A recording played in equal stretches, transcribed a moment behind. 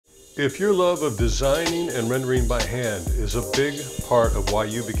If your love of designing and rendering by hand is a big part of why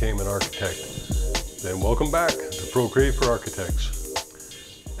you became an architect, then welcome back to Procreate for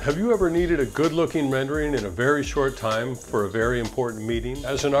Architects. Have you ever needed a good-looking rendering in a very short time for a very important meeting?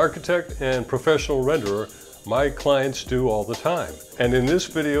 As an architect and professional renderer, my clients do all the time. And in this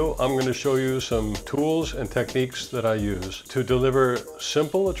video, I'm going to show you some tools and techniques that I use to deliver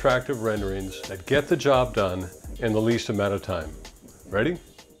simple, attractive renderings that get the job done in the least amount of time. Ready?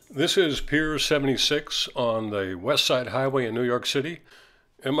 This is Pier 76 on the West Side Highway in New York City,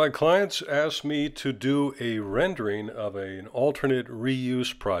 and my clients asked me to do a rendering of an alternate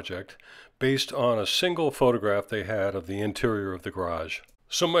reuse project based on a single photograph they had of the interior of the garage.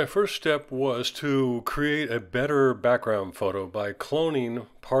 So my first step was to create a better background photo by cloning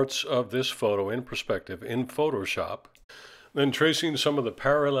parts of this photo in perspective in Photoshop, then tracing some of the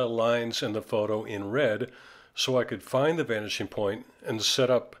parallel lines in the photo in red so I could find the vanishing point and set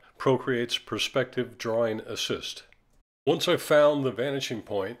up Procreate's Perspective Drawing Assist. Once I found the vanishing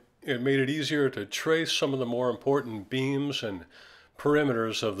point, it made it easier to trace some of the more important beams and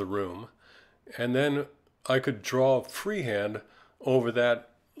perimeters of the room, and then I could draw freehand over that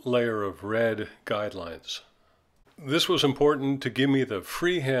layer of red guidelines. This was important to give me the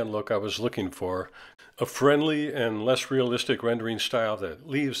freehand look I was looking for, a friendly and less realistic rendering style that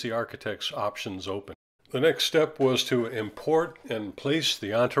leaves the architect's options open. The next step was to import and place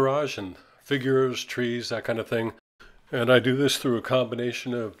the entourage and figures, trees, that kind of thing. And I do this through a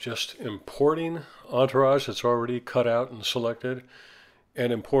combination of just importing entourage that's already cut out and selected,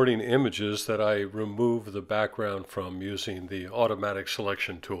 and importing images that I remove the background from using the automatic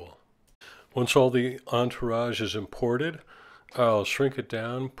selection tool. Once all the entourage is imported, I'll shrink it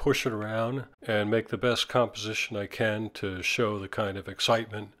down, push it around, and make the best composition I can to show the kind of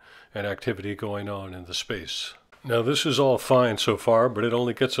excitement and activity going on in the space. Now this is all fine so far, but it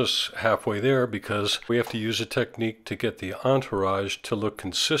only gets us halfway there because we have to use a technique to get the entourage to look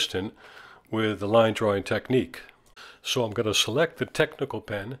consistent with the line drawing technique. So I'm going to select the technical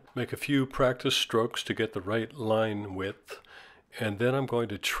pen, make a few practice strokes to get the right line width, and then I'm going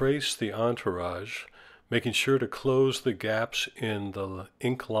to trace the entourage, making sure to close the gaps in the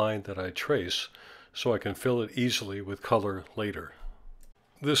ink line that I trace so I can fill it easily with color later.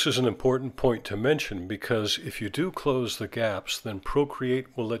 This is an important point to mention because if you do close the gaps, then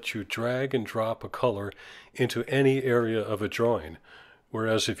Procreate will let you drag and drop a color into any area of a drawing,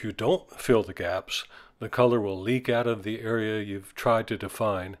 whereas if you don't fill the gaps, the color will leak out of the area you've tried to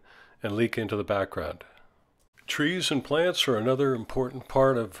define and leak into the background. Trees and plants are another important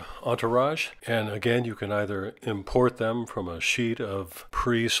part of entourage, and again you can either import them from a sheet of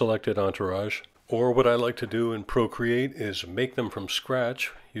pre-selected entourage, or what I like to do in Procreate is make them from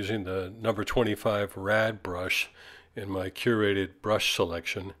scratch using the number 25 Rad Brush in my curated brush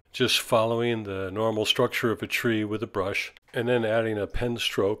selection, just following the normal structure of a tree with a brush, and then adding a pen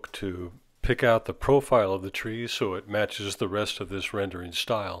stroke to pick out the profile of the tree so it matches the rest of this rendering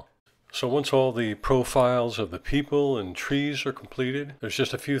style. So once all the profiles of the people and trees are completed, there's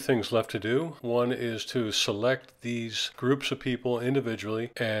just a few things left to do. One is to select these groups of people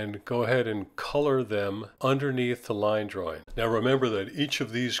individually and go ahead and color them underneath the line drawing. Now remember that each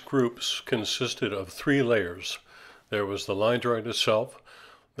of these groups consisted of 3 layers. There was the line drawing itself,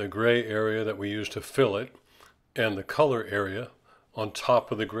 the gray area that we used to fill it, and the color area on top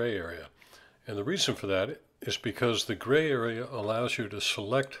of the gray area. And the reason for that is because the gray area allows you to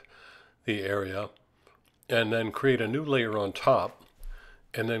select the area and then create a new layer on top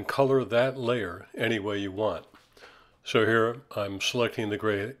and then color that layer any way you want. So here I'm selecting the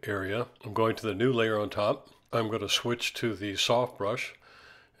gray area. I'm going to the new layer on top. I'm going to switch to the soft brush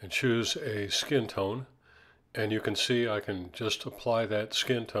and choose a skin tone, and you can see I can just apply that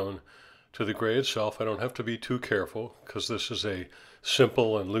skin tone to the gray itself. I don't have to be too careful because this is a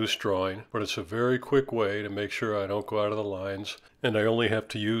simple and loose drawing, but it's a very quick way to make sure I don't go out of the lines, and I only have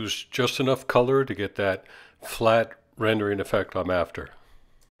to use just enough color to get that flat rendering effect I'm after.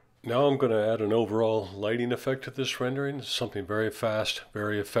 Now I'm going to add an overall lighting effect to this rendering. It's something very fast,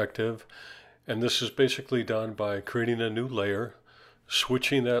 very effective, and this is basically done by creating a new layer,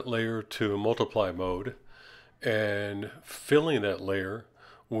 switching that layer to multiply mode, and filling that layer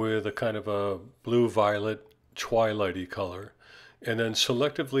with a kind of a blue-violet twilighty color, and then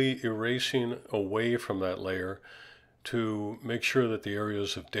selectively erasing away from that layer to make sure that the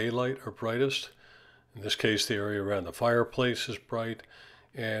areas of daylight are brightest. In this case, the area around the fireplace is bright,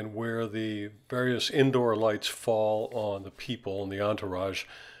 and where the various indoor lights fall on the people and the entourage,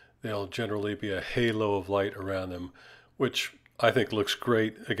 there'll generally be a halo of light around them, which I think looks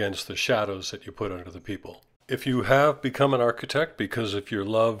great against the shadows that you put under the people. If you have become an architect because of your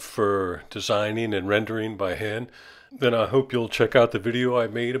love for designing and rendering by hand, then I hope you'll check out the video I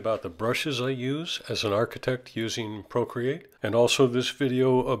made about the brushes I use as an architect using Procreate, and also this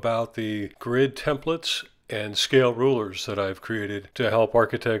video about the grid templates and scale rulers that I've created to help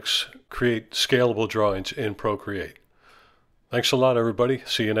architects create scalable drawings in Procreate. Thanks a lot, everybody.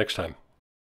 See you next time.